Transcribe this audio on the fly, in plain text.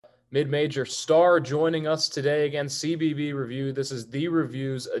mid-major star joining us today. Again, CBB Review. This is the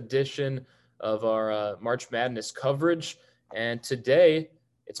Review's edition of our March Madness coverage. And today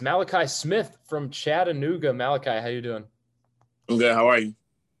it's Malachi Smith from Chattanooga. Malachi, how you doing? I'm good. How are you?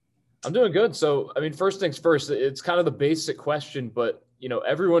 I'm doing good. So, first things first, it's kind of the basic question, but,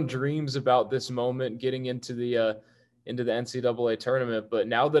 everyone dreams about this moment getting into the NCAA tournament. But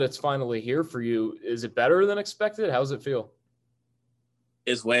now that it's finally here for you, is it better than expected? How does it feel?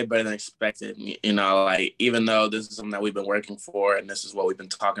 It's way better than expected. Even though this is something that we've been working for and this is what we've been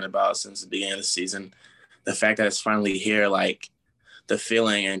talking about since the beginning of the season, the fact that it's finally here, the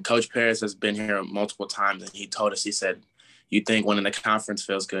feeling, and Coach Paris has been here multiple times, and he told us, he said, you think winning the conference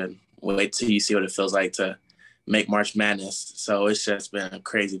feels good. Wait till you see what it feels like to make March Madness. So it's just been a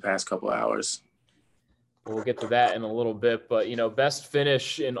crazy past couple of hours. We'll get to that in a little bit, but best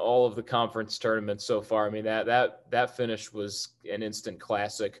finish in all of the conference tournaments so far. That finish was an instant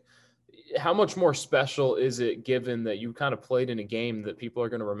classic. How much more special is it given that you kind of played in a game that people are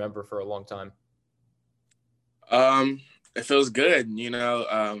going to remember for a long time? It feels good. We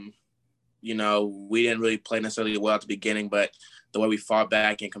didn't really play necessarily well at the beginning, but the way we fought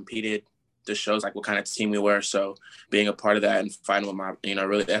back and competed just shows what kind of team we were. So being a part of that and fighting with my,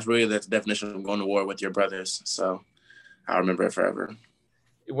 that's the definition of going to war with your brothers. So I'll remember it forever.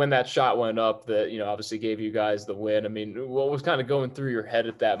 When that shot went up that, obviously gave you guys the win, what was kind of going through your head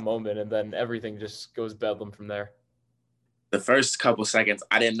at that moment? And then everything just goes bedlam from there. The first couple seconds,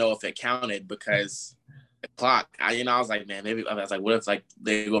 I didn't know if it counted because the clock, I was like, man, maybe, I was like, what if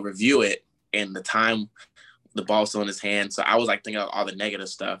they go review it and the time the ball's still in his hand? So I was thinking of all the negative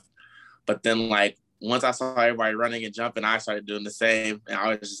stuff. But then once I saw everybody running and jumping, I started doing the same. And I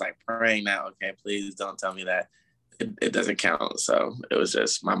was just praying now, okay, please don't tell me that it doesn't count. So it was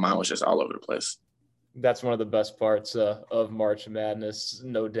just, my mind was just all over the place. That's one of the best parts of March Madness,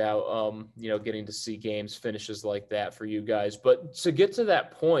 no doubt, getting to see games, finishes like that for you guys. But to get to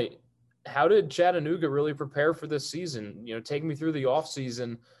that point, how did Chattanooga really prepare for this season? Take me through the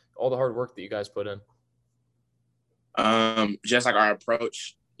offseason, all the hard work that you guys put in. Just our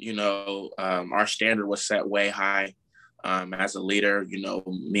approach, our standard was set way high. As a leader,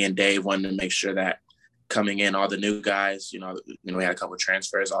 me and Dave wanted to make sure that coming in, all the new guys, we had a couple of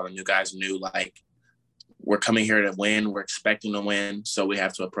transfers, all the new guys knew we're coming here to win. We're expecting to win. So we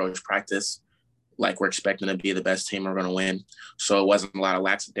have to approach practice we're expecting to be the best team. We're going to win. So it wasn't a lot of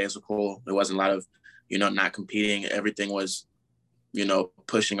lackadaisical. It wasn't a lot of, not competing. Everything was,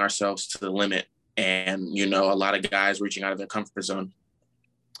 pushing ourselves to the limit. And, a lot of guys reaching out of their comfort zone.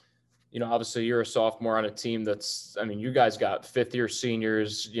 Obviously you're a sophomore on a team that's, you guys got fifth-year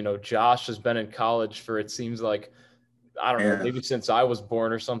seniors. Josh has been in college for, it seems like, I don't know, maybe since I was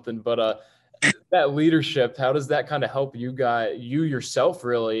born or something. But that leadership, how does that kind of help you yourself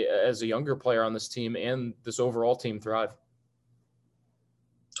really as a younger player on this team and this overall team thrive?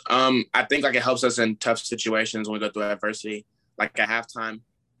 I think it helps us in tough situations when we go through adversity. At halftime,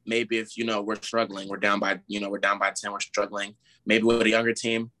 maybe if, we're struggling, we're down by 10, we're struggling. Maybe with a younger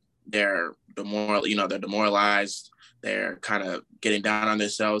team, they're demoralized. They're kind of getting down on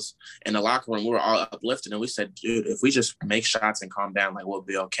themselves. In the locker room, we were all uplifted, and we said, dude, if we just make shots and calm down, we'll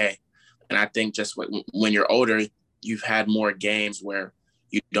be okay. And I think just when you're older, you've had more games where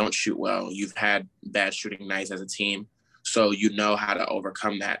you don't shoot well. You've had bad shooting nights as a team. So you know how to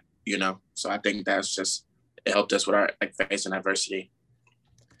overcome that, So I think that's just, it helped us with our facing adversity.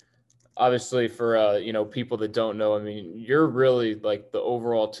 Obviously for, people that don't know, you're really the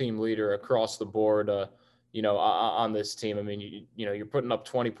overall team leader across the board, on this team. You're putting up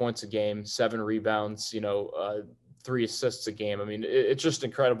 20 points a game, 7 rebounds, 3 assists a game. It's just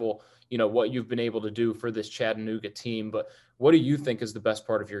incredible, what you've been able to do for this Chattanooga team. But what do you think is the best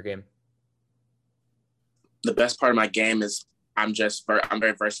part of your game? The best part of my game is I'm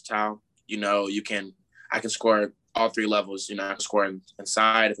very versatile. I can score all 3 levels. I can score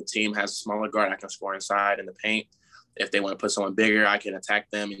inside. If a team has a smaller guard, I can score inside in the paint. If they want to put someone bigger, I can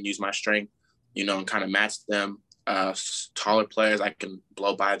attack them and use my strength, and kind of match them. Taller players, I can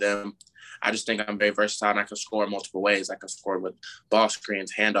blow by them. I just think I'm very versatile, and I can score in multiple ways. I can score with ball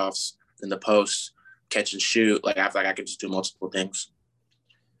screens, handoffs in the post, catch and shoot. I feel I could just do multiple things.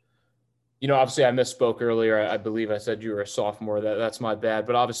 Obviously I misspoke earlier. I believe I said you were a sophomore. That's my bad.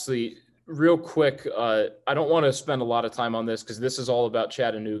 But obviously, real quick, I don't want to spend a lot of time on this because this is all about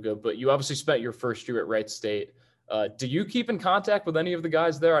Chattanooga, but you obviously spent your first year at Wright State. Do you keep in contact with any of the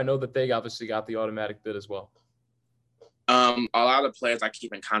guys there? I know that they obviously got the automatic bid as well. A lot of the players I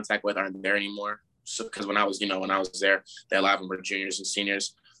keep in contact with aren't there anymore. So, because when I was there, a lot of them were juniors and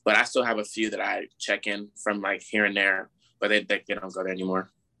seniors. But I still have a few that I check in from here and there, but they don't go there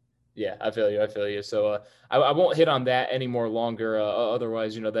anymore. Yeah, I feel you. I feel you. So I won't hit on that any more longer.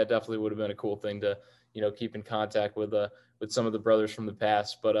 Otherwise, that definitely would have been a cool thing to, keep in contact with some of the brothers from the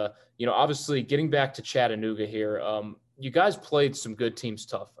past. But obviously getting back to Chattanooga here, you guys played some good teams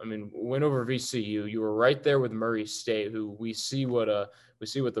tough. I mean, win over VCU. You were right there with Murray State, who we see what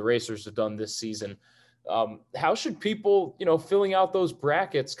the Racers have done this season. How should people, filling out those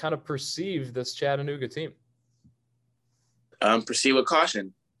brackets, kind of perceive this Chattanooga team? Proceed with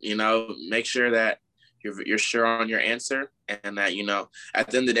caution. Make sure that you're sure on your answer, and that at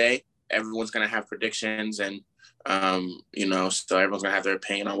the end of the day, everyone's gonna have predictions, and so everyone's gonna have their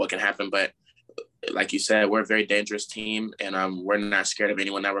opinion on what can happen. But like you said, we're a very dangerous team, and we're not scared of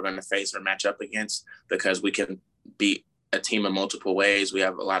anyone that we're going to face or match up against, because we can beat a team in multiple ways. We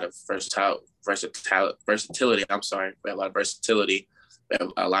have a lot of versatility. I'm sorry, we have a lot of versatility. We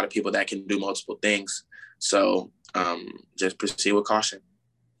have a lot of people that can do multiple things. So just proceed with caution.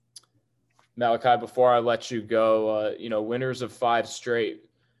 Malachi, before I let you go, winners of 5 straight.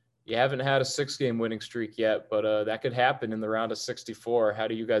 You haven't had a 6-game winning streak yet, but that could happen in the round of 64. How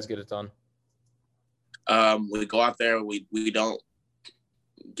do you guys get it done? We go out there, we don't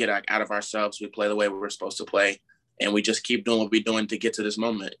get out of ourselves. We play the way we're supposed to play, and we just keep doing what we're doing to get to this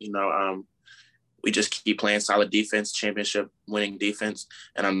moment. We just keep playing solid defense, championship winning defense,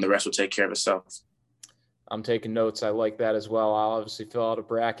 and the rest will take care of itself. I'm taking notes. I like that as well. I'll obviously fill out a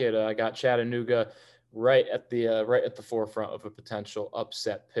bracket. I got Chattanooga right at the forefront of a potential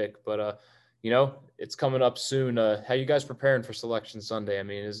upset pick, but it's coming up soon. How you guys preparing for Selection Sunday? I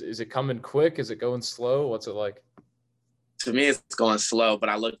mean, is it coming quick? Is it going slow? What's it like? To me, it's going slow, but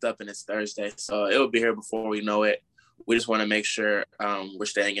I looked up and it's Thursday, so it will be here before we know it. We just want to make sure we're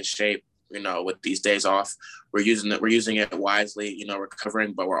staying in shape. With these days off, we're using it wisely.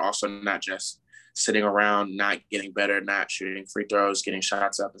 Recovering, but we're also not just sitting around, not getting better, not shooting free throws, getting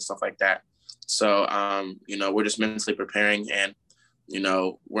shots up and stuff like that. So, we're just mentally preparing, and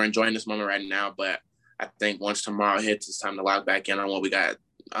we're enjoying this moment right now. But I think once tomorrow hits, it's time to log back in on what we got,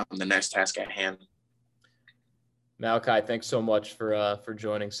 the next task at hand. Malachi, thanks so much for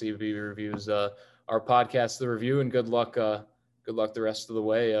joining CBB Reviews, our podcast, The Review, and good luck the rest of the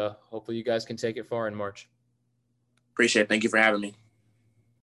way. Hopefully you guys can take it far in March. Appreciate it. Thank you for having me.